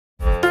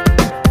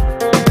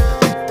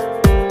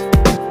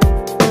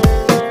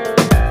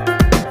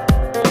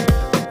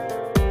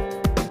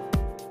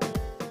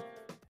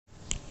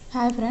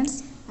Hi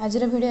friends, आज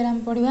video आम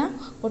पढ़ा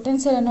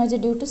potential energy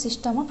due to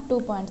system of 2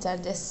 point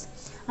charges.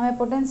 आम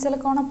पोटेंशियल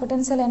कौन,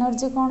 पोटेंशियल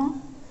एनर्जी कौन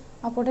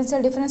आ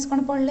पोटेंशियल डिफरेंस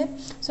कौन पढ़ले।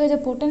 सो ये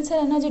potential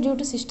energy due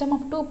to system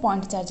of 2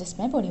 point charges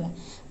में पढ़ा।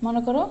 मन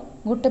कर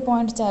गोटे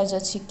पॉइंट चार्ज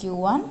अच्छी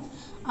Q1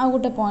 आ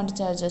गोटे पॉइंट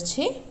चार्ज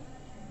अच्छी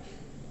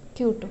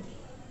Q2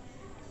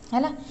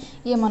 है।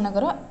 ये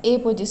मनकर ए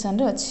पोजिशन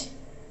रे अच्छी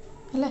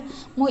है।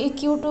 मुझे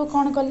Q2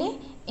 कौन कली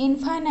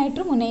इनफाइनाइट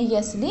रु मुझे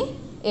आसली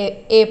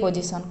ए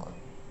पोजिशन को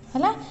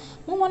है।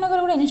 मु मनकर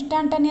गोटे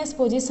इंस्टांटानियस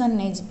पोजिशन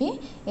नहीं जी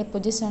ए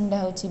पोजिशन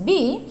हूँ बी।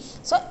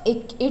 सो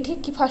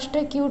ये फास्ट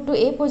Q2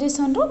 ए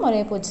पोजिशन रु मोर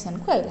ए पोजिशन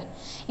को आइला।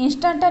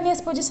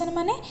 इंस्टांटानियस पोजिशन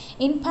माने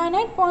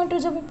इनफाइनाइट पॉइंट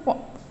जब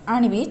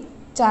आनबी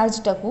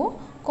चार्ज टाकू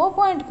को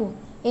पॉइंट को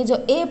ये जो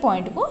ए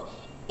पॉइंट को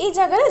ये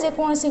जगह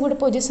जेकोसी गोटे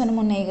पोजिशन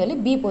मुझे नहीं गली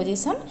बी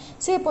पोजिशन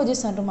से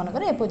पोजिशन रु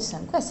मनकर ए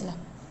पोजिशन को आसला।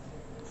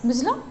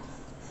 बुझल।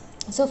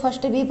 सो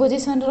फर्स्ट बी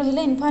पोजिशन रही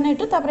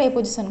इनफाइनाइट तापर ए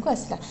पोजिशन को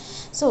आसला।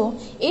 सो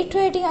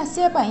ये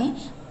आसापी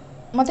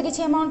मत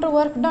किसी अमाउंट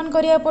वर्क डन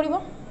करा पड़ो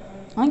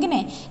हाँ कि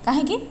नहीं।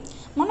 कहीं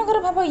मनकर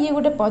भाव ये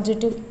गोटे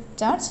पॉजिटिव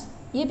चार्ज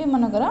ये भी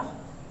मनकर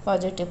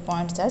पॉजिटिव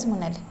पॉइंट चार्ज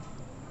मुझे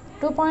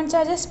 2 पॉइंट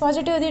चार्जेस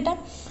पॉजिटिव दीटा।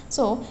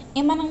 सो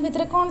एम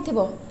भितर कौन थी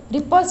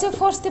रिपल्सिव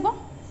फोर्स थी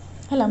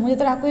है। मुझे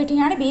जो आपको ये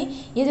आनबी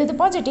ये जो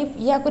पॉजिटिव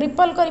या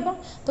रिपल कर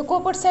तो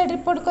कोपट साइड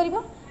रिपोर्ट कर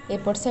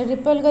एपट साइड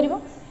रिपल कर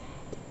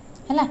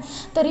है।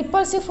 तो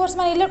रिपल्सिव फोर्स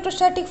मान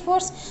इलेक्ट्रोस्टैटिक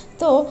फोर्स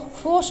तो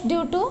फोर्स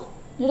ड्यू टू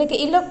जोटा कि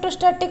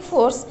इलेक्ट्रोस्टैटिक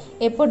फोर्स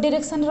एपट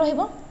डायरेक्शन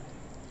रहिबो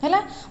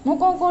है। मु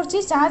कौन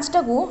कर चार्ज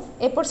टाकू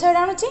एपट साइड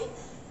आणुची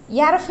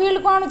यार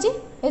फील्ड को आणुची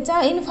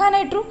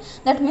इनफाइनाइट रु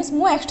दैट मीन्स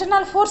मु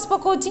एक्सटर्नल फोर्स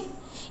पकाउची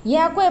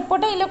या को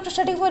एपटे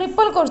इलेक्ट्रोस्टैटिक फोर्स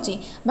रिपल करुच्ची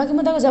बाकी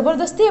मुझे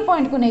जबरदस्ती ये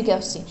पॉइंट को लेके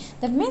आसुची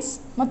दैट मीन्स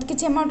मत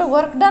किसी अमाउंट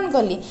वर्क डन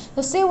कली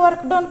तो से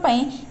वर्क डन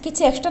पाई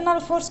किसी एक्सटर्नल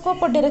फोर्स को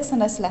एपट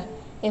डायरेक्शन आसला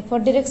एपट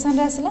डायरेक्शन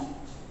आसला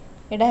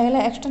एटा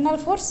है एक्सटर्नल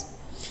फोर्स।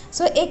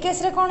 सो ए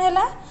केस रे कौन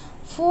है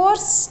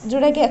फोर्स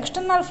जोड़ा कि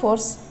एक्सटर्नल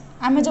फोर्स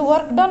आम जो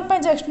वर्क डन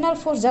पर जो एक्सटर्नल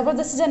फोर्स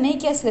जबरदस्ती जो नहीं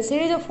कि आसले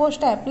से जो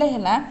फोर्सटा अप्लाई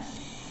है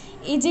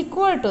is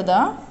equal to the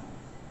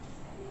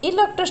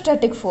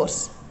electrostatic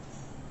force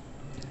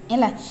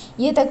है।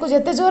 ये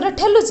जिते जोर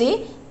ठेलुची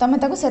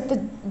तुम से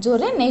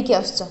जोर नहीं कि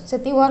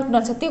आसती वर्क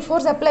डन से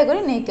फोर्स अप्लाई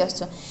कर नहीं कि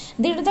आस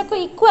दुटा तक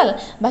इक्वाल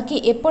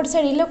बाकी एपट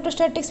साइड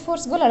इलेक्ट्रोस्टैटिक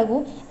फोर्स गला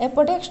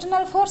एपट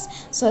एक्सटर्नल फोर्स।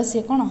 सो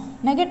सी कौन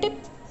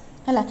नेगेटिव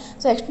है।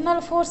 So external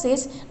force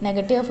is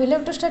negative of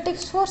electrostatic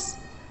force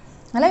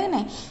है कि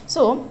नहीं।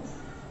 सो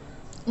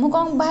मु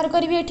कौन बाहर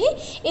करी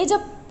ये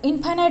जब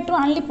इनफाइनाइट रु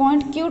आनली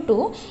पॉइंट Q2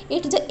 ये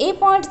जो ए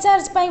पॉइंट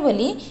चार्ज पाई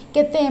बोली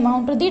केते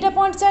अमाउंट दीटा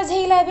पॉइंट चार्ज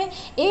होगा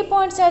ए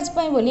पॉइंट चार्ज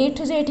पाई बोली ये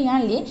जो ये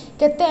आनली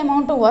केते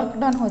अमाउंट वर्क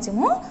डन होची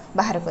मु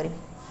बाहर करी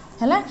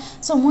है।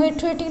 सो मु ये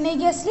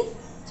नहीं आसली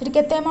से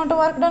केते अमाउंट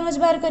वर्क डन हो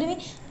बाहर करी।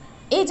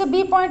 ये जो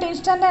बी पॉइंट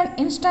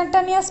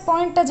इंस्टांटानियस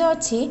पॉइंट जो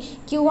अच्छी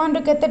Q1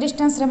 रु केते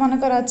डिस्टेंस रे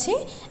मनकर अच्छी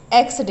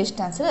x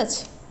डिस्टेंस रे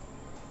अच्छी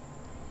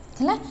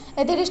है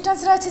एते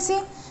डिस्टेंस रे अच्छी सी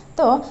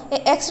तो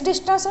x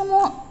डिस्टेंस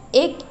मु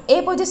एक ए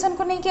पोजिशन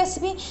को लेकिन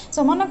आसबी।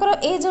 सो मनकर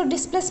ए जो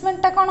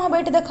डिस्प्लेसमेंटा कौन हम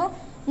ये देख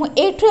मु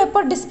एठू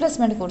एपट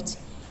डिस्प्लेसमेंट करूँ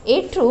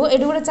ये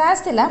गोटे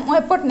चार्ज थी मुझे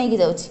एपट नहीं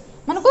जाऊँगी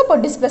माने को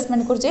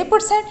displacement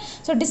करपट side.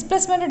 So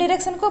displacement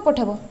direction को पठ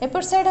हम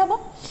एपट साइड हम।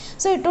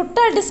 सो ये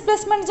टोटाल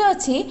डिस्प्लेसमेंट जो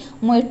अच्छी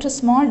मुझे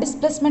स्मॉल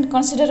डिस्प्लेसमेंट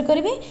कंसीडर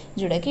करी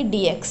जोटा कि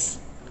dx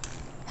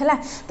है।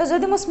 तो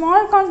जदि मु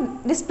स्मॉल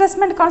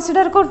डिस्प्लेसमेंट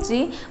कंसीडर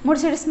करुँची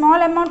मुझे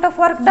small amount of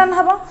work done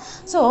हम।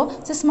 सो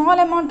से small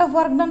amount of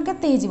work done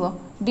के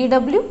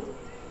dw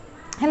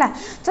है।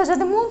 तो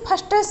जब मु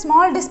फर्स्ट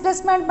स्मॉल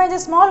डिस्प्लेसमेंट जो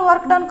स्मॉल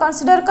वर्क डन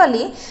कंसीडर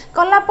कली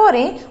कलापर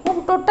मु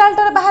टोटाल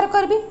टार बाहर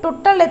करी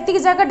टोटाल एति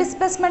जगह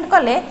डिस्प्लेसमेंट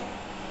कले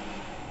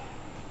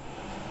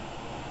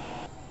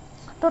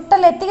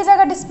टोटाल एति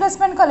जगह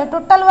डिस्प्लेसमेंट कले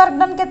टोटाल वर्क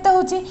डन केते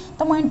होची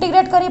तो मु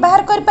इंटीग्रेट करी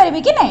बाहर कर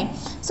पारिबी कि नहीं।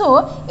 सो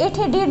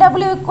एठी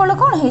dw इक्वल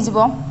कौन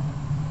हो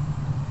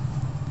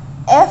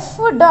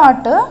f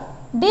dot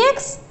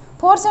dx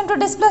force into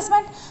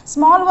displacement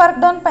small work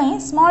done pi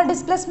small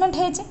displacement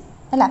है।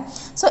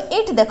 सो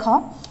ये देख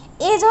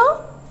ये जो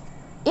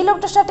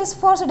इलेक्ट्रोस्टैटिक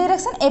फोर्स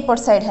डायरेक्शन एपट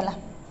साइड है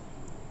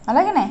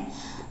कि नहीं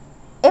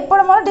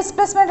एपट मोर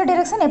डिस्प्लेसमेंट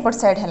डायरेक्शन एपट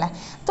साइड है।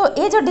 तो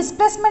ये जो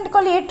डिस्प्लेसमेंट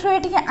कली एठू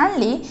ये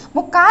आनली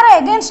मु कार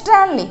एगेन्स्ट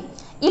आनली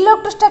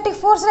इलेक्ट्रोस्टैटिक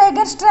फोर्स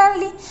एगेन्स्ट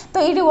आनली तो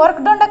ये वर्क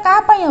डन क्या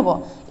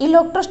हम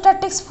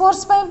इलेक्ट्रोस्टैटिक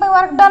फोर्स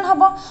वर्क डन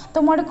हम।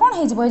 तो मोटे कौन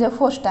हो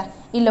फोर्सटा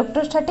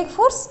इलेक्ट्रोस्टैटिक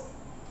फोर्स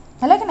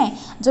है कि नहीं।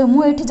 जो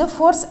मुझे जो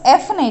फोर्स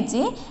F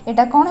नहीं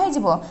यहाँ कौन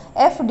हो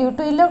F due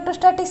to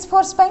electrostatic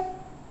force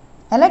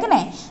है कि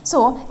नहीं।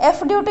 सो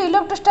F due to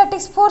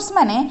electrostatic force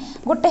माने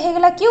गोटे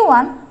होगा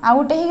Q1 आ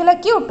गोटे होगा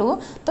Q2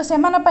 तो से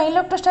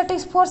इलेक्ट्रोस्टैटिक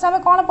फोर्स आम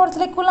कौन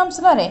पढ़ते कूलम्स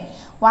लॉ रे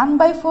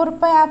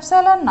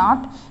 1/4πε0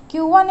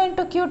 Q1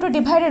 into Q2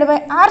 divided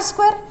by r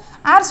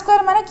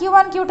square माने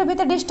Q1 Q2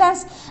 भितर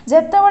डिस्टेंस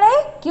जितेबाला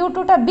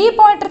Q2 टा B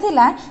पॉइंट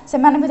थिला से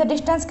भितर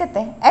डिस्टेंस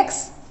केते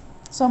x।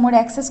 सो मुझे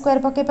x स्क्वायर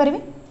पकई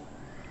पारि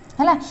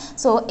है।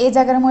 सो ए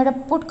जगह मुझे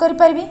पुट कर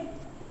पारि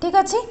ठीक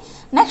अच्छे।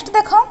 नेक्स्ट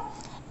देख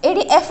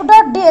AD F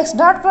dot dx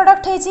dot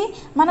product है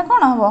माने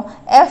कौन हम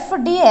एफ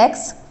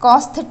dx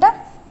cos थीटा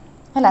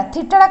है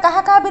थीटा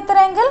क्या भितर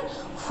एंगल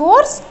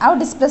फोर्स आउ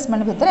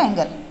डिस्प्लेसमेंट भितर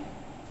एंगल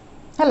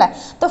है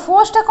तो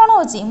फोर्सटा कौन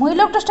हो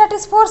इलेक्ट्रोस्टैटिक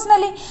फोर्स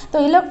नेली तो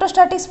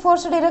electrostatic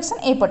force direction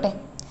एपटे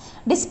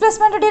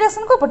displacement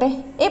direction को पटे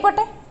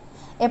एपटे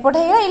एपटे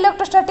है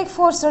इलेक्ट्रोस्टैटिक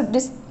फोर्स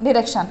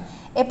डायरेक्शन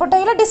एपटे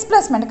है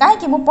डिस्प्लेसमेंट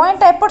कहीं मु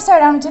पॉइंट एपट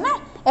साइड आणुची ना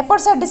एपट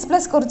साइड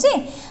डिस्प्लेस करुची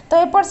तो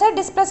एपट साइड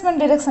डिस्प्लेसमेंट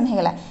डायरेक्शन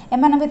हेगला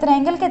एमान भितर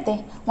एंगल केते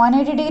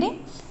 180 डिग्री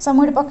सो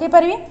मुझे पकई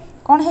पारि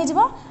कौन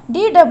हो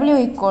dw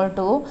equal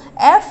to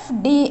F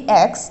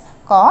dx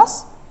cos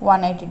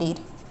 180 degree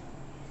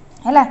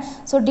है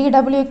सो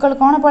dw इक्वल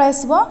कौन पड़े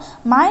आसो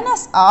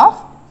माइनस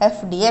ऑफ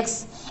एफ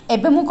dx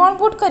एबे मु कौन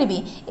पुट करी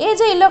ए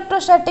जो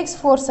इलेक्ट्रोस्टैटिक्स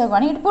फोर्स है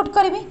कौन पुट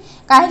करी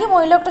कहीं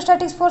मो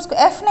इलेक्ट्रोस्टैटिक्स फोर्स को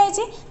एफ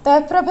नहीं तो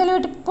एफ वैल्यू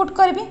पुट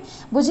करी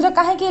बुझल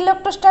कहीं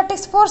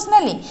इलेक्ट्रोस्टैटिक्स फोर्स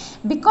नेली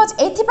बिकज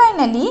एथि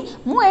नेली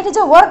मु एठी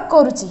जो वर्क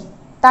करुची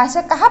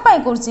तासे कहा पाई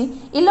करुची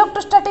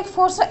इलेक्ट्रोस्टैटिक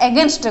फोर्स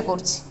एगेंस्ट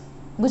करुची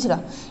बुझल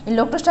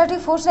इलेक्ट्रोस्टैटिक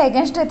फोर्स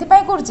एगेंस्ट एथि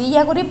करुची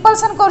या को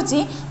रिपल्सन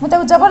करुची मु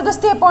ताको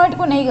जबरदस्ती ए पॉइंट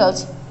को नहीं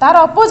जाउची तार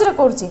अपोज रे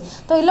करुची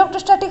तो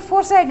इलेक्ट्रोस्टैटिक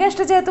फोर्स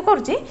एगेंस्ट जेहेतु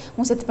करुची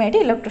मु सेति पई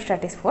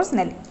इलेक्ट्रोस्टैटिक फोर्स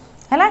नेली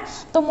है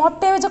तो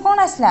मत जो कौन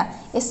आसला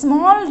ए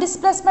स्मॉल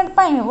डिस्प्लेसमेंट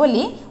पाई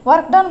बोली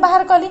वर्क डन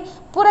बाहर कली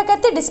पूरा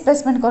केते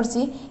डिस्प्लेसमेंट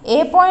करची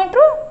ए पॉइंट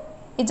रु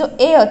ए जो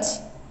ए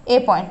अच्छी ए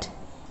पॉइंट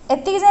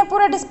एति जाए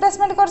पूरा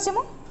डिस्प्लेसमेंट करची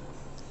मु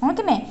हाँ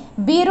कि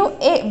नहीं बी रु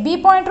ए बी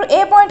पॉइंट रु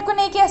ए पॉइंट को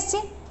लेकिन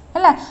आसी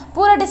है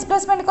पूरा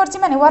डिस्प्लेसमेंट करची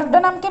माने वर्क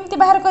डन हम केमती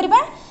बाहर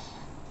करबा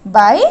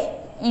बाय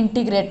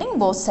इंटीग्रेटिंग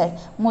बोथ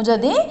साइड मुझे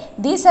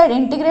दी साइड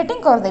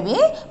इंटीग्रेटिंग कर देबी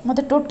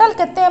मते टोटल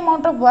केते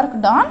अमाउंट ऑफ वर्क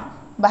डन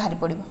बाहर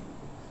पड़िबो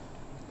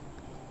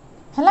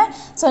है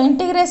so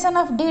integration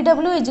of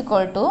dw is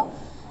equal to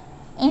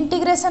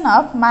integration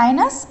of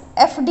minus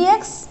F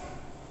dx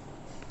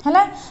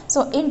है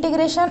so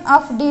integration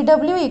of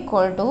dw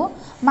equal to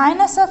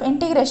minus of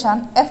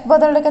integration F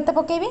बदल केते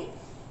पकेबी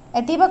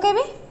एति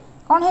पकेबी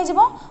कौन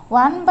हो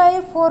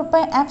 1/4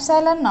 pi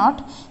epsilon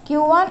not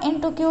q1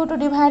 into q2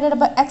 divided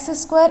by x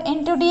square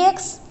into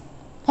dx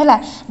है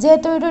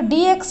जेहेतु ये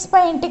dx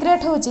पर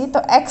इंटीग्रेट होची तो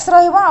x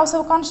रहिबो आ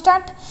सब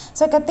कांस्टेंट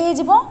सो केते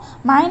हो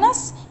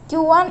minus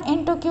q1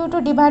 into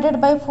q2 divided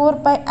by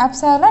 4 pi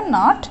epsilon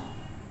not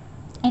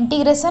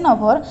integration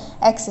over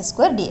x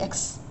square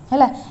dx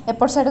है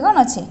एपट साइड कौन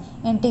अच्छी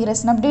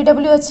इंटीग्रेशन ऑफ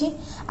dw अच्छी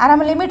आर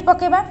हम limit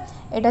पकेबा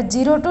Etah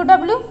 0 to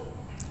w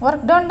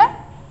work done डा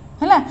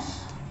है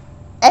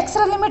x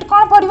रा लिमिट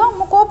कौन पड़िबो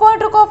मु को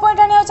पॉइंट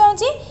आनिया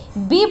चाहूची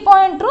b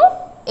पॉइंट रु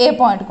a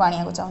पॉइंट को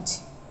आनिया चाहूची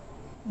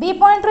b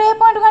पॉइंट रु a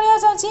पॉइंट को आनिया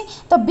चाहूची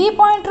तो b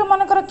पॉइंट रु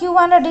मनकर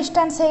q1 रा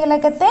डिस्टेंस हे गेला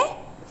केते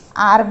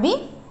rb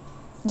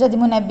जदि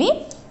मु नेबी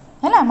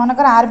है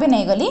मनकर rb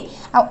नहीं गली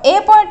आ a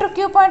पॉइंट रु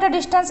q पॉइंट रा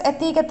डिस्टेंस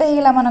एति केते हे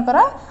गेला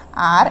मनकर ra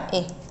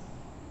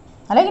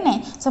है कि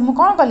नहीं सो मु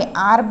कोन कली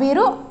rb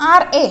रु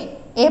ra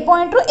a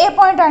पॉइंट रु a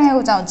पॉइंट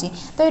आनिया चाहूची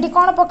तो एठी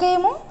कोन पके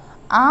मु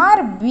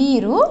rb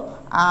रु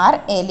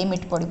ra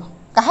लिमिट पड़िबो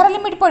कहार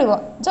लिमिट पड़िबो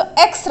जो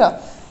x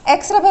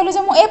रो वैल्यू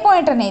जो मु a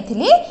पॉइंट नहीं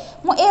थी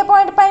मु a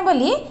पॉइंट पाई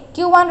बोली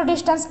q1 रो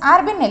डिस्टेंस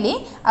rb नेली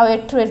आ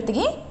एठु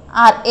एतिकी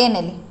ra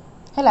नेली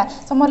हैला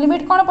सो मो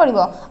लिमिट कोन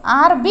पड़िबो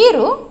rb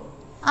रु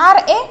ra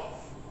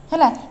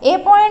हैला a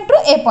पॉइंट रु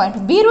a पॉइंट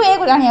b रु a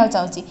को जानिया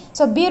चाहूची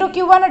सो b रु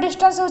q1 रो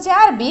डिस्टेंस होची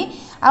rb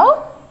आ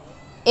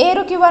a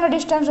रु q1 रो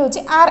डिस्टेंस होची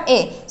ra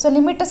सो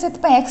लिमिट सेत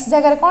पे x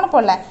जगह कोन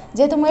पड़ला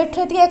जेतु मु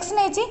एठु एतिकी x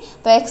नैची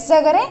तो x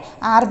जगह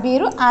rb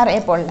रु ra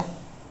पड़ला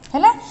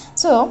हैला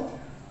सो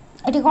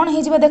एटी कौन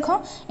हो देख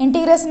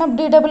इंटीग्रेशन ऑफ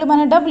dw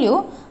माने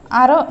w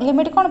आर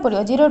लिमिट कौन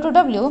पड़ो 0 to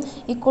w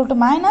equal to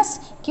minus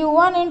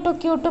q1 into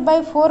q2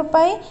 bye 4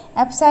 pi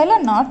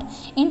epsilon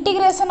not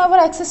integration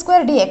over x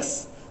square dx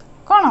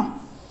कौन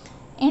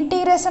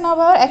integration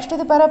over x to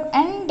the power of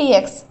n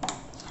dx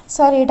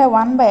sorry Etah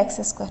 1 bye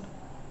x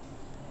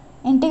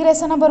square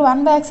integration over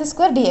 1 bye x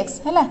square dx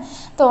है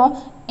तो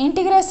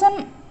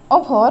integration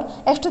over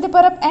x to the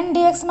power of n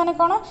dx माने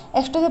कौन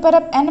x to the power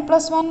of n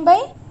plus 1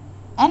 bye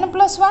n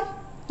plus 1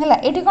 है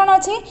ये कौन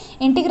अच्छी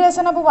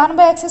integration of 1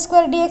 bye x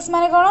square dx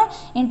माने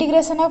कौन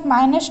integration of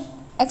minus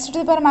x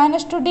to the power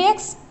minus 2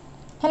 dx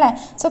है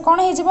सो कौन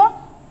हो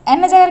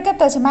n जगह के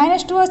अच्छे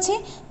माइनस 2 अच्छी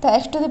तो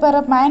x to the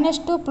power minus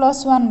 2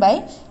 plus 1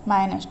 bye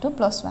minus 2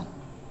 plus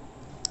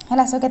 1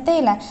 है सो केते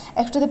हिला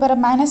x to the power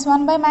minus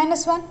 1 bye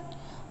minus 1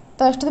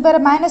 तो x to the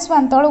power minus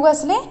 1 तळକୁ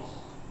आसले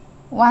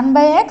 1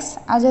 बाय x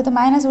आ जेतो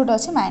माइनस गोटे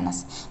अच्छी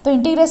माइनस तो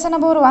integration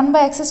over 1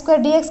 bye x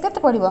square dx केते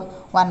पड़िबो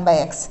 1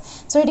 बाय x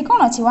सो ये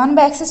कौन अच्छी 1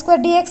 बाय x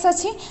स्क्वायर dx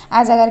अच्छी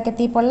आ जगह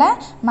केते पड़ला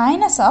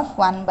माइनस ऑफ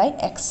 1 बाय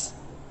x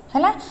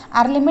है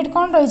आर लिमिट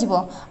कौन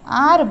रही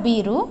आर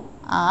बी रु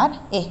आर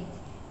ए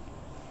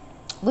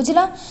बुझल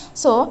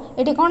सो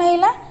ये कौन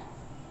है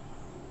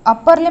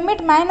upper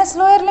limit minus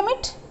lower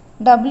limit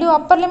w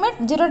upper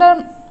limit 0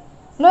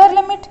 lower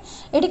limit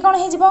ये कौन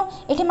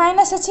हो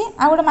माइनस अच्छी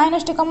आ गोटे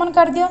माइनस टी कमन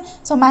काट दियो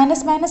सो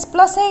माइनस माइनस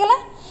प्लस हो गला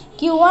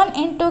Q1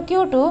 into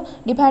Q2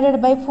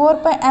 divided by 4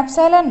 pi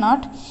epsilon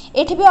naught.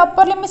 एठी भी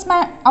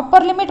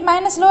upper limit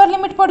minus lower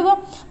limit पड़ो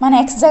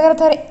माने x जगह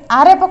थरे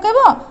r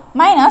पकेबो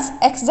माइनस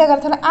x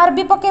जगह थरे r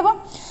b पकेबो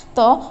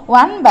तो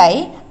 1 by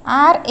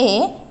r a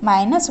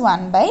minus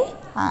 1 by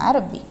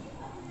r b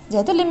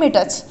जेहेतु लिमिट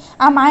अच्छी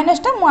आ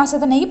माइनसटा मुझे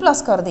सहित नहीं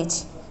प्लस कर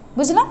देछि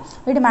बुझला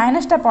ये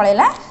माइनसटा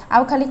पड़ेगा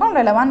आउ खाली कौन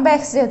रहा 1 by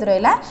x जेहेतु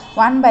रहा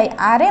 1 by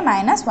r a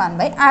minus 1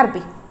 by r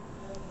b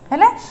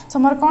है सो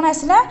मोर कौन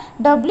आसला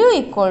W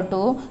equal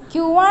to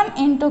Q1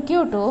 into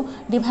Q2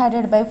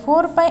 divided by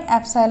 4 pi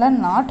epsilon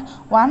not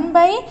 1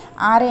 bye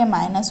RA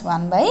minus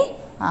 1 bye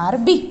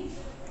RB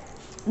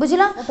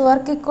बुझला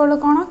वर्क इक्वल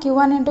कौन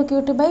Q1 into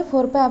Q2 bye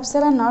 4 pi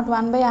epsilon not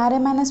 1 bye RA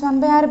minus 1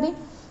 bye RB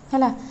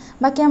है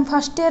बाकी हम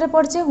first year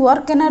पढ़े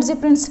work energy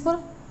principal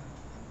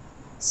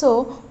so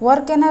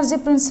work energy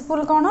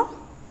principal कौन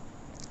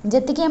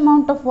जी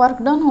amount of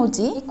work done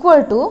होची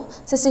equal to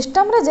से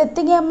system रे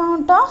जी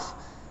अमाउंट ऑफ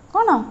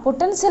कौन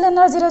पोटेंशियल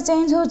एनर्जी रो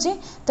change होची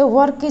तो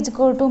work is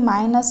equal to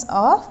minus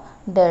of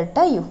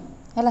delta U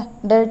है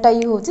डेल्टा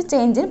यू होची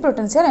चेंज इन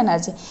पोटेंशियल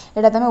एनर्जी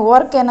एटा तुम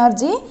वर्क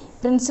एनर्जी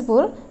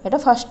प्रिंसिपल एटा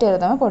फर्स्ट ईयर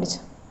तुम पढ़ी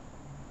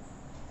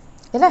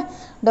है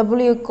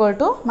W equal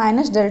to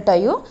minus delta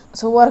you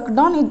so work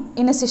done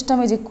in A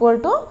system is equal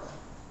to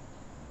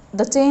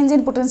the change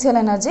in potential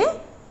energy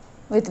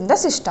with in the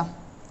system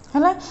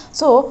है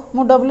सो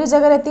मु W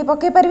जगह ये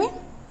पकई पारि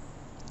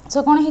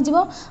सो कौन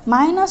हो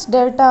minus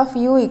delta of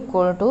you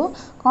equal to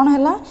कौन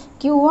है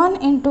Q1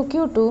 into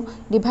Q2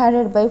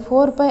 divided by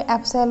 4 pi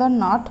epsilon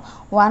not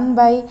 1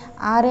 bye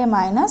RA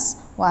minus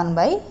 1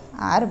 bye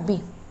RB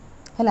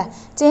है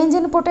चेंज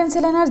इन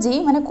पोटेंशियल एनर्जी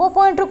माने को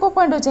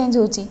पॉइंट चेंज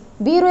होची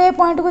बी रो ए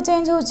पॉइंट को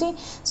चेंज होची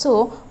so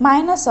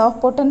minus of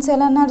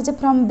potential energy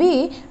from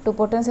B to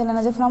potential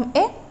energy from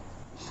ए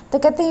तो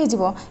केते ही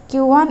जीवो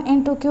Q1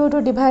 into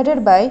Q2 divided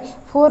by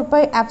 4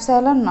 pi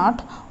epsilon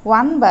not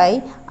 1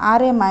 bye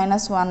RA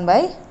minus 1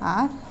 bye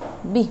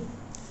RB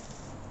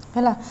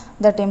है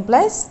that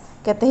implies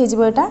केते ही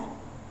जीवो एटा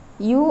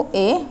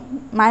UA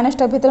minus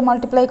टा भीतर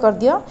मल्टीप्लाई कर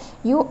दियो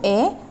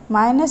UA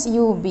minus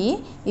UB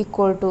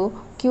equal to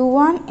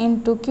Q1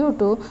 into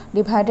Q2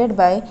 divided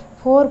by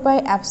 4 pi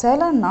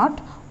epsilon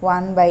not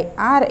 1 bye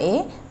RA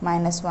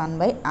minus 1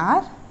 bye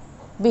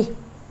RB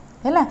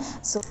है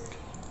सो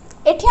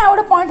एठी आ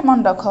गोटे पॉइंट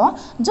मन रख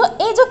जो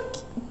ए जो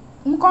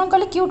कौन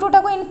कहली Q2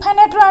 टाको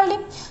इनफाइनाइट रो आनली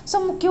सो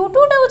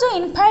Q2 टाको जो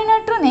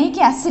इनफाइनाइट रो नहीं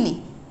कि आसिली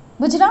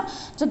बुझला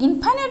जो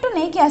इनफाइनाइट रो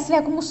नहीं कि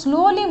आसिली को मु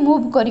स्लोली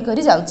मूव करी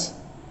करी जाउची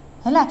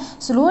हैला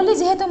स्लोली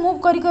जेहेतु मूव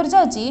करी करी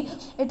जाउची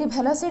एठी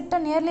वेलोसिटी टा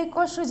नियरली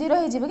इक्वल्स टू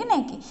 0 हो जिवे कि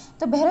नहीं कि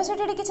तो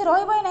वेलोसिटी एठी किछ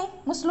रहइबो ही नहीं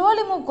मु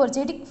स्लोली मूव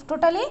करची एठी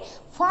टोटली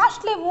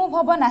फास्टली मूव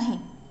होबो नाही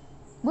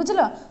बुझल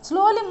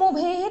स्लोली मूव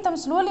हे तुम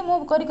स्लोली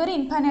मूव करी करी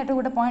इनफाइनाइट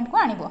गोटे पॉइंट को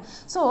आनिबो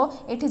सो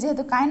एठी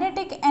जेहेतु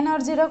काइनेटिक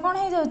एनर्जी रो कोन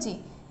हे जाउची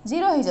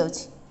 0 हो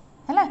जाउची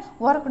है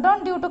work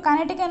done due to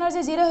kinetic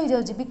energy 0 हो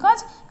जाउची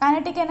because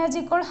kinetic energy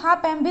equal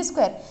half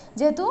mv²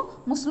 जेहेतु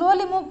मु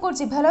स्लोली मूव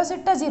करची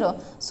वेलोसिटी टा 0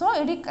 सो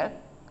एठी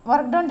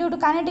work done due to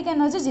kinetic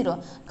energy 0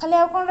 खाली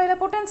आ कोन रहला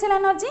पोटेंशियल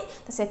एनर्जी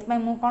तो सेति पय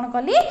मु कोन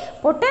कली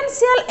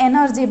पोटेंशियल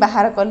एनर्जी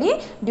बाहर कली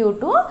due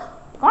to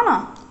cone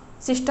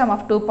system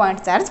of 2 point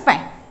charge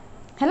पय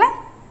हैला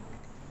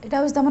एटा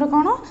होस तमरो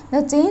कोन the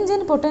change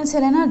in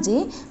potential energy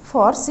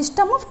for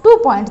system of 2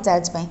 point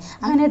charge पय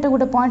इनफाइनाइट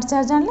गोटे पॉइंट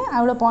चार्ज आनले आ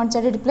गोटे पॉइंट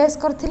चार्ज रिप्लेस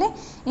करथिले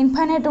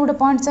इनफाइनाइट गोटे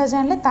पॉइंट चार्ज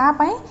आनले ता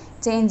पय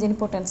चेंज इन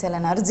पोटेंशियल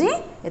एनर्जी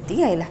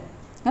एति आइला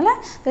हैला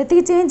तो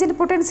एति चेंज इन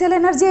पोटेंशियल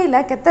एनर्जी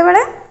आइला केते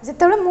बेले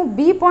जते बेले मु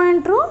बी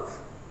पॉइंट रु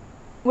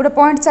गोटे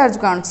पॉइंट चार्ज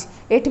को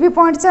आनछि एठी भी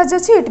पॉइंट चार्ज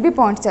अछि एठी भी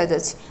पॉइंट चार्ज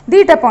अछि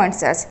दुईटा पॉइंट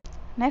चार्ज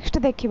नेक्स्ट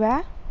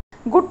देखिबा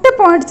गोटे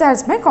पॉइंट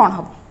चार्ज में कोन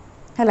हबो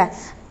हैला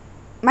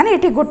माने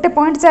ये गोटे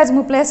पॉइंट चार्ज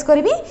मु प्लेस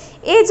करी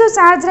ए जो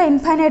चार्ज रे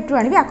इनफाइनाइट रु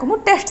आनी आपको मु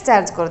टेस्ट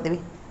चार्ज कर देबी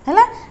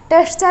हैला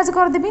टेस्ट चार्ज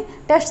कर देबी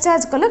टेस्ट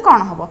चार्ज कले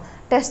कोन हबो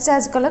टेस्ट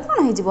चार्ज कले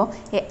कोन हे जिवो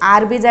ए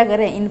RB जगह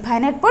रे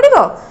इनफाइनाइट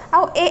पड़िबो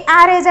आ ए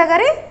RA जगह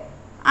रे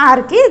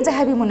R की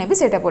जहाँ भी मुने भी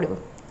सेटा पड़िबो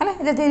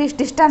हैला जति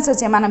डिस्टेंस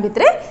अछि मान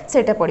भितरे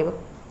सेटा पड़िबो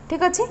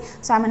ठीक अछि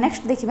सो हम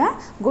नेक्स्ट देखिबा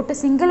गोटे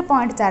सिंगल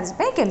पॉइंट चार्ज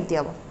पे केमती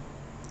हबो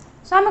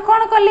सो आम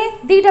कौन कले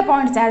दुईटा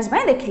पॉइंट चार्ज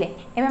पे देखिले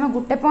एबे हम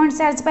गोटे पॉइंट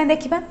चार्ज पे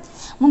देखिबा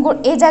मु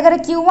ए जगह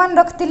Q1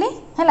 रखतिली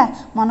हैला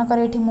मन कर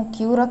एठी मु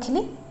Q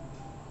रखिली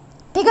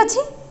ठीक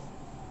अछि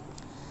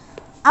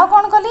आ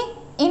कौन कली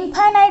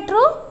इनफाइनाइट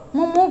रु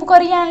मु मूव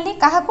करी आनली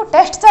काहा को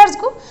टेस्ट चार्ज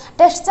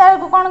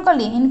को कौन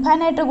कली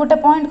इनफाइनाइट रु गोटे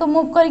पॉइंट को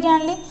मूव करी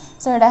आनली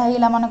सो एडा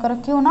हेला मन कर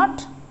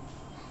Q0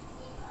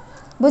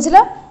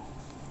 बुझलो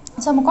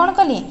सो मु कौन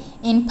कली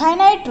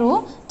इनफाइनाइट रु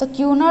तो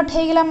Q0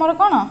 हे गेला मोर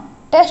कोन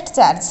टेस्ट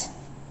चार्ज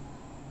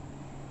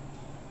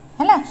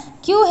हैला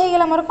Q हे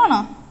गेला मोर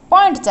कोन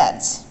पॉइंट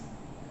चार्ज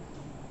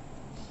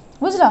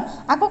बुझलो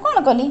आको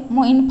कौन कली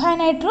मु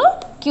इनफाइनाइट रु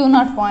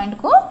Q0 पॉइंट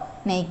को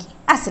नहीं की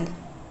आसली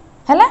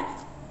हैला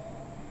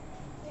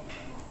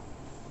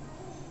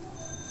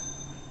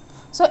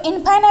सो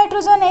इनफाइनाइट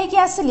रु जो नहीं की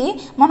आसली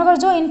मन कर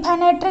जो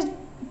इनफाइनाइट रे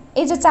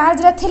ए जो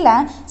चार्ज रे थिला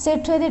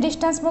सेठु यदि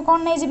डिस्टेंस मु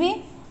कोन नहीं जिबी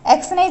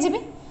x नहीं जिबी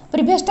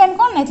प्रीवियस टाइम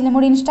कौन नहीं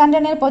मुझे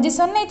इंस्टांटेनियस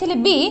पोजिशन नहीं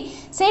बी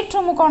से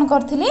मुझे कौन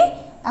करी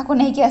आपको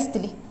नहीं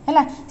आसती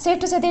है से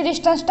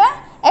डिस्टेंसटा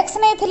एक्स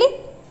नहीं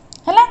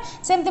है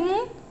सेमती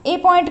मुझे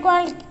पॉइंट को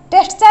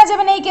टेस्ट चार्ज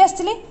एवं नहीं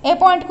आसती ए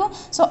पॉइंट को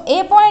सो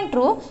ए पॉइंट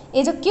रु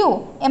ये जो क्यू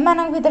एम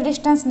भर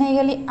डिस्टेंस नहीं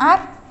गली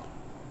आर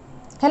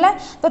है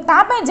तो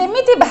तापाई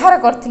जमीती बाहर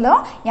कर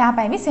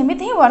यहाँ भी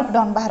सेमती ही वर्क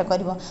डन बाहर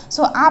कर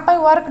सो आपाई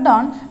work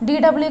done D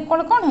W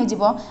equal कौन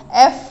हो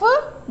एफ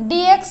डी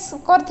एक्स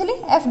करी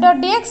एफ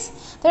डट डी एक्स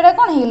तो यहाँ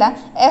कौन होगा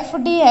F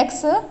D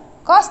x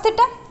cos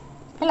theta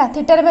है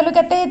थीटार भैल्यू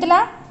के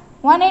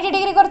 180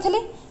 डिग्री करी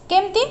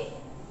केमती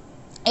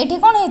ये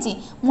कौन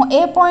हो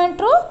ए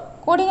पॉइंट रु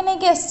कौटी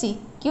नहीं आसी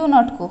क्यू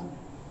नट को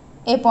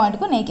ए पॉइंट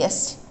को नहीं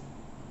आसी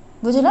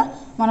बुझल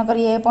मनकर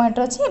ए पॉइंट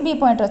अच्छी बी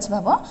पॉइंट अच्छी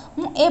भाव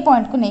मुझे ए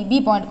पॉइंट को नहीं बी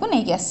पॉइंट को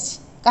नहीं आसी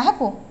क्या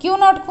क्यू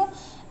नट को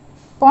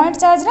पॉइंट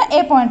चार्ज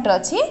ए पॉइंट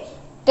अच्छी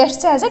टेस्ट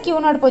चार्ज क्यू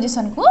नट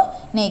पोजिशन को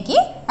नहीं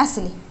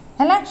आसली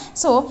है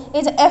सो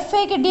ये जो एफ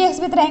ए कि डी एक्स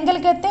भितर एंगल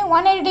के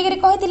 180 डिग्री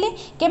कही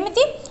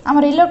केमी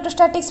आम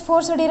इलेक्ट्रोस्टैटिक्स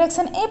फोर्स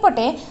डायरेक्शन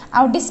एपटे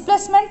आउ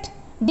डिस्प्लेसमेंट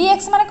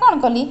dx माने कौन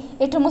कली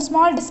एठु मु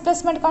स्मॉल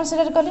डिस्प्लेसमेंट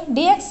कंसीडर कली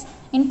dx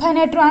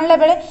इनफाइनाइट रु आणला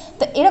बेले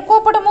तो एटा को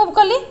पटे मूव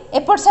कली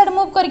एपट साइड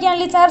मूव करके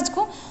आणली चार्ज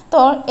को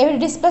तो ए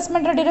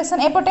डिस्प्लेसमेंट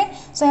डायरेक्शन एपटे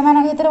सो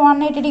एमान भितर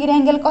 180 डिग्री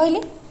एंगल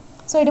कहली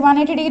सो ये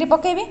 180 डिग्री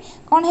पकेबी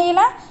कौन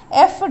हेला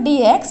एफ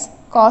dx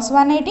cos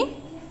 180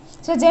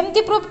 सो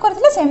जेमती प्रूफ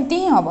करथिले सेमती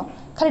ही हबो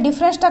खाली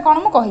डिफरेंसटा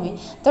कौन मु कहबी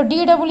तो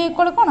dw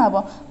इक्वल कौन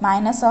हबो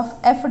माइनस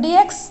ऑफ एफ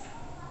dx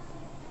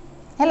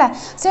है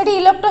से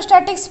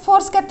इलेक्ट्रोस्टैटिक्स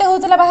फोर्स केते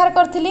होतला बाहर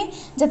करथिली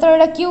जेतो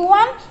एटा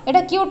q1 एटा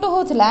q2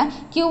 होतला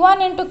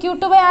q1 *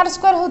 q2 /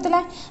 r²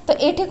 होतला तो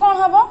एठी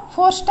कोन हबो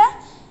फोर्सटा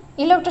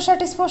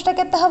इलेक्ट्रोस्टैटिक्स फोर्सटा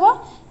केते हबो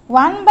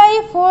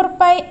 1/4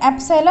 pi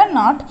epsilon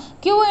not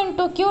q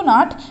 * q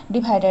not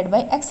divided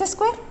by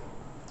x²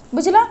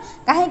 बुझला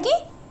काहे कि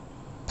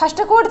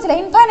फर्स्ट कोड थिला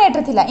इनफाइनाइट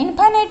रे थिला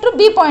इनफाइनाइट रु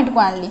बी पॉइंट को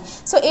आनली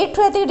सो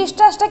एठु एति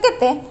डिस्टेंसटा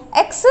केते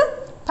x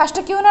फास्ट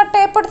क्यू नट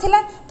एपट थिला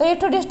तो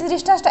ये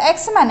डिस्टेंस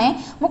एक्स माने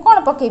मु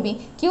कौन पकेबी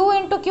क्यू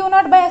 * क्यू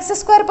नट बाय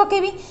x²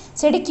 पकेबी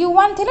से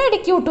q1 थिला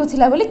ये q2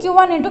 थिला बोली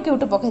q1 *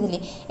 q2 पकेदेली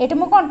ये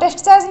मु कौन टेस्ट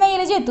चार्ज नहीं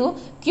ले जेतु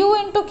क्यू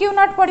 * क्यू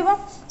नट पड़िबो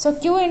सो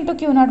क्यू *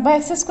 क्यू नट बाय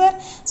x²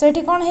 सो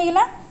ये कौन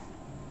हेगला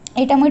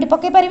एटा मु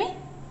पके पारिबी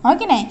हां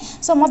कि नहीं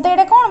सो मते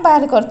एटा कौन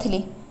बाहर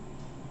करथिली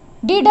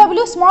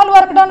dw स्मॉल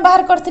वर्क डन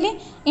बाहर करथिली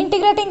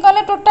इंटीग्रेटिंग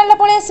कले टोटल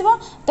पळे आसीबो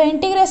तो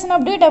integration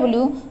of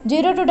dw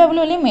 0 to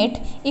w limit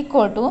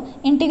equal to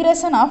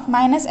integration of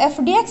minus F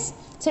dx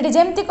सेठी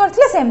जेमती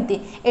करथिले सेमती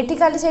एठी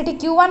खाली सेठी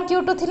q1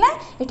 q2 थिला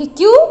एठी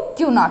q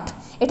q नॉट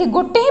एठी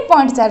गोटे ही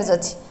पॉइंट चार्ज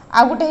अछि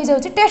आ गोटे ही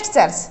जाउछि टेस्ट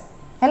चार्ज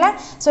हैला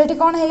सो एठी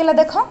कोन हेगला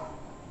देखो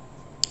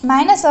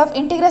minus of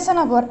integration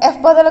over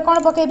F बदल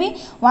कौन पकेबी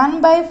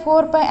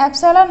 1/4 pi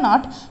epsilon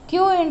not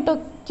q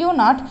 * q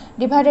not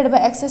divided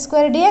by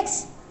x²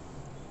 dx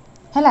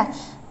है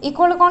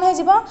इक्वल कौन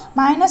हो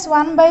minus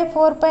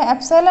 1/4 pi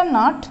epsilon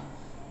not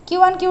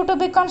q1 q2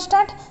 भी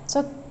constant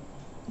so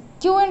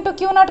q *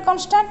 q not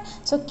constant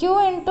so q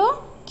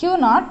 * q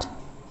not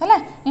है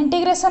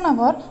integration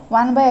over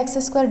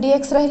 1/x²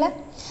 dx रहिला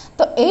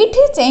तो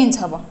एठी change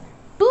हम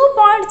 2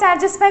 point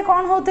charges पे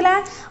कौन होतला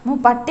मु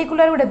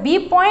पर्टिकुलर गोटे बी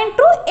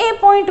पॉइंट रु ए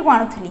पॉइंट को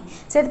आणुथली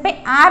से पे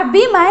R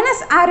B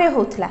minus R A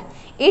होतला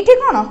एठी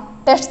कोन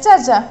टेस्ट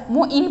चार्ज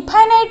मु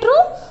इनफाइनाइट रु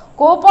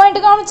को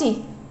पॉइंट को आणुची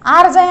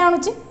आर जाए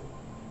आणुची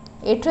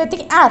एठु एति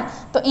आर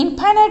तो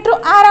इनफाइनाइट रु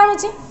आर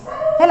आणुची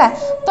हैला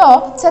तो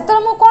सेतर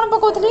मु कोन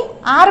पकोथली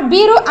आर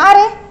बी रु आर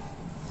ए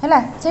हैला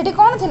सेठी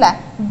कोन थिला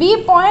बी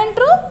पॉइंट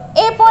रु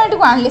ए पॉइंट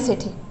को आणली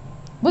सेठी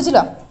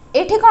बुझलो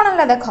एठी कोन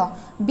हला देखो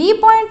बी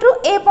पॉइंट रु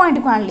ए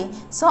पॉइंट को आणली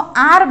सो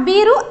आर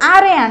बी रु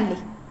आर ए आणली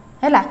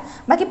हैला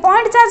बाकी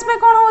पॉइंट चार्ज पे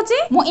कोन होची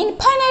मु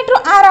इनफाइनाइट रु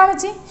आर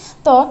आणुची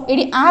तो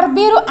एडी आर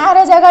बी रु आर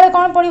ए जगह रे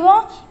कोन पड़िबो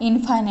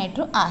इनफाइनाइट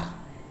रु आर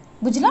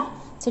बुझलो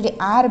से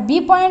आर बी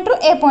पॉइंट रु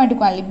ए पॉइंट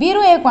को आणली बी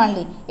रु ए को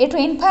आणली एठु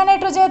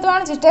इनफाइनाइट रु जेहेतु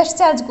आणछि टेस्ट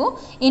चार्ज को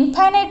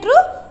इनफाइनाइट रु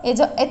ए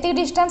जो एति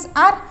distance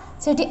are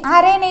Sethi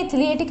R A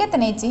नैथिली एठी केते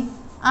नैछि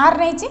आर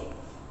नैछि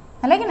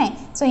हला कि नहीं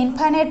सो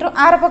इनफाइनाइट रु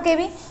आर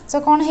पकेबी सो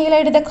कोन हेगला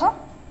एठी देखो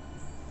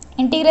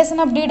इंटीग्रेशन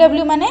ऑफ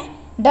dw माने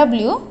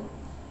w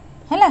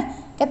हला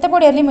केते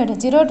पड़िया limit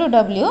 0 to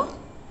w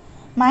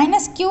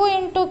minus q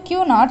 *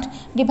 q not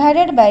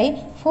divided by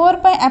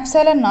 4 pi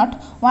epsilon not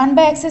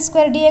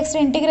 1/x² dx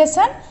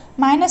integration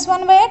minus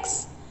 1/x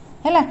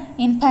है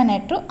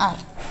इनफाइनाइट टू आर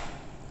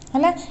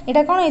है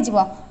यहाँ कौन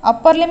हो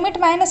upper limit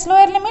minus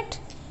lower limit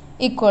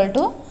equal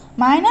to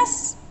minus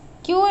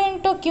q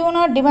 * q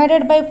not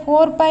divided by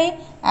 4 pi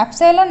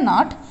epsilon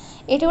not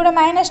ये गोटे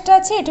माइनसटा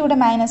अच्छी ये गोटे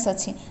माइनस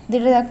अच्छी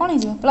दुटा कौन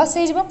हो प्लस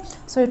हो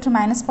सो ये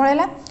माइनस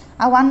पड़ेगा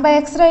आ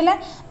 1/x रहा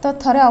तो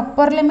थे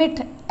अपर लिमिट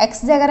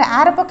x जगह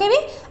आर पकेबी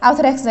आउ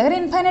थे x जगह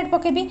इनफाइनाइट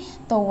पकेबी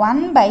तो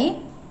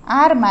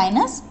 1/r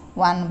माइनस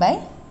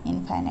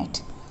 1/इनफाइनाइट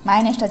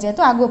माइनसटा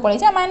जेहेतु आगु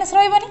पड़े माइनस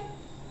रही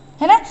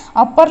है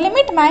upper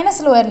limit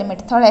minus lower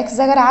limit थोड़ा x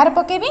जगह आर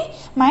पकेबी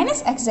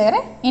माइनस x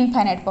जगह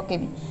इनफाइनाइट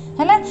पकेबी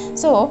है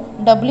सो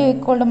w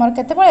इक्वल टू मोर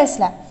केते पड़े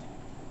आसला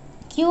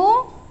Q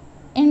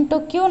into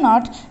Q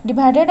naught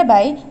divided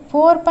by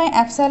 4 pi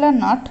epsilon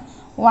naught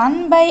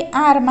 1 by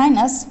R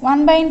minus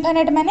 1 by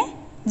infinite माने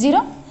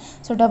 0.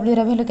 So W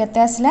ର value केते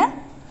आसला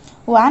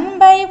 1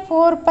 by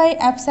 4 pi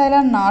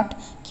epsilon naught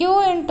Q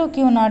into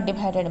Q naught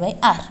divided by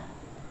R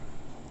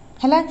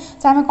है.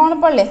 सो आम कौन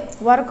पढ़ले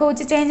वर्क हूँ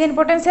चेंज इन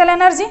पोटेंशियल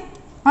एनर्जी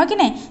हाँ कि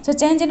नहीं. So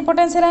change in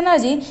potential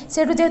energy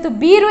से जेहेतु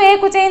बी रु ए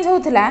को चेंज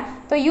होता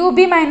तो you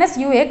B minus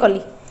U A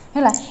कली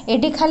है.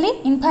 ये खाली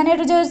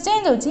इनफाइनाइट जो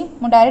चेंज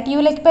हो डायरेक्ट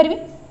यू लिखिपारि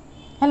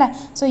है.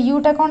 सो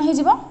यूटा कौन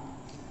हो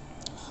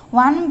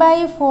 1 by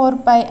 4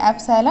 pi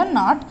epsilon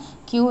naught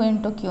Q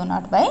into Q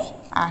naught by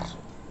R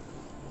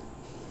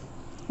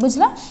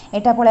बुझल.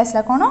 एटा पड़े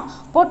आसला कौन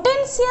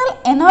potential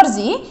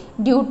energy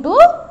due to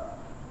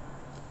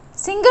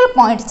single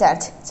point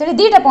charge से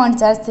दुईटा पॉइंट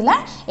चार्ज थिला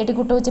एटी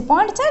गोटे हूँ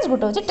पॉइंट चार्ज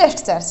गोटे हूँ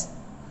टेस्ट चार्ज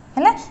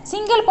है.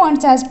 सिंगल पॉइंट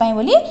चार्ज पाई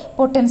बोली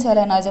पोटेंशियल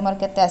एनर्जी मोर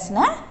केते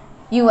आसला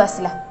यू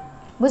आसला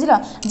बुझल.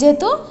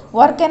 जेहेतु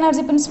वर्क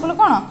एनर्जी प्रिंसिपल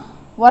कौन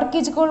work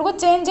is equal to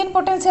change in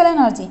potential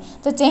energy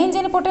तो चेंज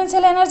इन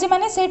पोटेंशियल एनर्जी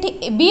माने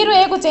सेठी बी रु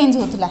ए को चेंज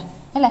होतला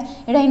है.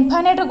 एटा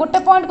इनफाइनाइट रो गोटे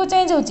पॉइंट को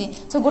चेंज होची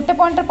सो गोटे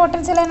पॉइंट रे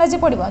पोटेंशियल एनर्जी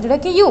पड़िबो जोटा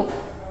कि यू.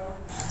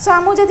 सो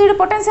आमको जदि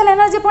पोटेंशियल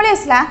एनर्जी पड़े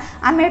आसला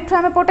आम एठू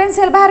आम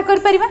पोटेंशियल बाहर कर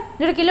परिबा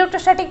जोटा कि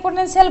इलेक्ट्रोस्टैटिक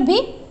पोटेंशियल V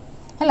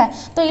है.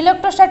 तो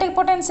इलेक्ट्रोस्टैटिक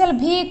पोटेंशियल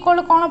V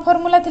इक्वल कौन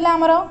फॉर्मूला थिला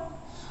हमरो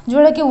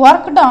जोटा कि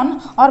वर्क डन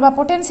और बा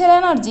potential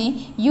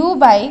energy U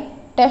bye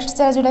test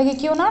charge जोटा कि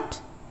Q नॉट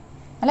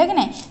है कि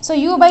नहीं. सो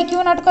U बाय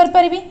Q नॉट कर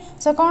परिबी.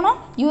 सो कौन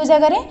U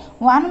जगह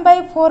 1 by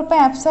 4 pi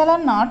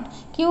epsilon naught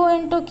Q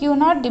into Q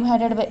not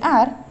divided by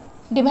R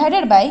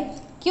divided by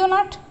Q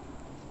not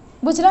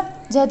बुझल.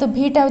 जेहेतु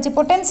भीटा हूँ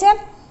पोटेंशियल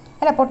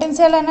है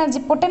पोटेंशियल एनर्जी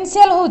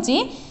पोटेंशियल हूँ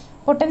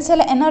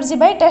potential energy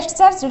by test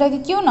charge जोटा कि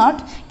Q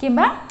नॉट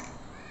किंबा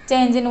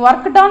change in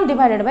work done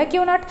divided by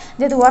Q not.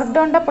 जेहेतु work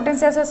done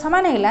potential से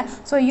सामान है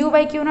सो U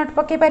बाय Q नॉट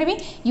पकई पारि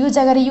U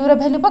जगह U row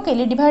value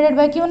पकईली divided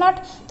by Q not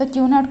तो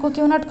Q नॉट को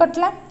Q नॉट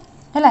कटला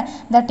है.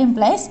 That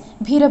implies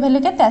V row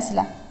value केते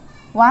आसला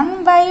 1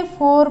 by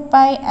 4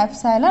 pi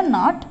epsilon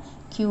naught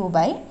Q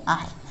by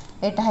R.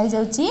 एटा हो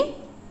जाउची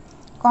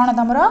कौन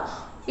तुम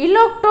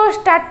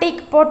electrostatic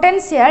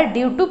potential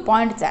due two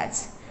point charge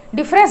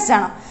difference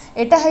जान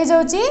एटा हो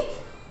जाउची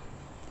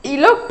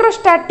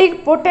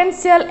electrostatic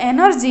potential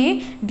energy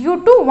due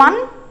to one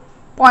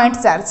point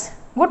charge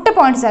गोटे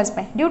पॉइंट चार्ज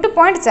पे ड्यू टू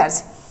पॉइंट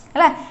चार्ज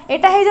है.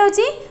 एटा हो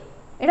जाउची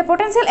एटा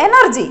पोटेंशियल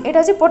एनर्जी एटा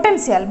होची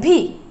पोटेंशियल V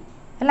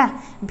है.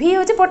 V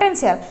होची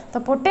पोटेंशियल तो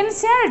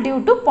potential due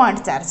two point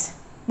charge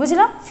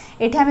बुझल.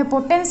 एठी हमें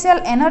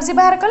पोटेंशियल एनर्जी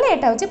बाहर कले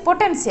एटा होची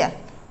पोटेंशियल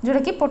जोटा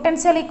कि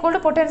potential equal to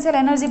potential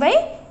energy by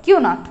Q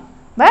not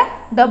बा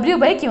W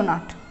बाय Q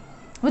नॉट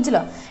बुझल.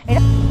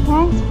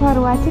 Thanks for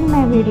watching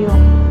my video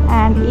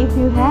and if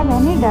you have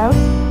any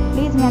doubts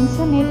please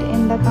mention it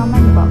in the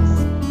comment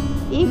box.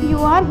 If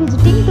you are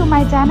visiting to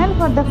my channel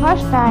for the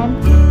first time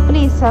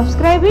please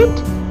subscribe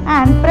it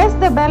and press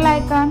the bell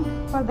icon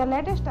for the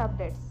latest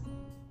updates.